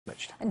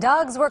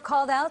Dogs were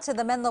called out to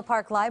the Menlo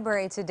Park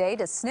Library today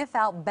to sniff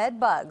out bed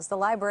bugs. The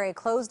library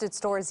closed its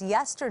doors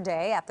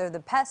yesterday after the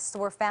pests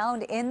were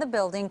found in the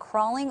building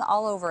crawling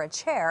all over a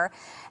chair.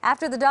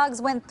 After the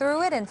dogs went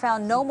through it and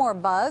found no more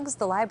bugs,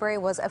 the library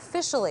was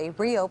officially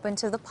reopened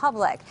to the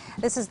public.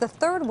 This is the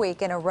third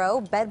week in a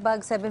row bed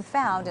bugs have been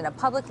found in a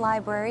public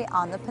library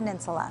on the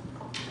peninsula.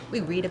 We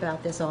read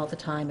about this all the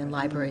time in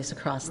libraries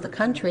across the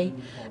country,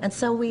 and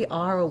so we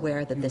are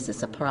aware that this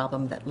is a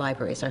problem that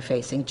libraries are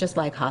facing, just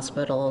like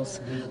hospitals,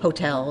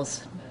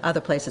 hotels,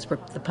 other places where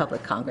the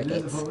public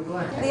congregates.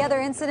 The other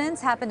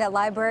incidents happened at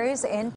libraries in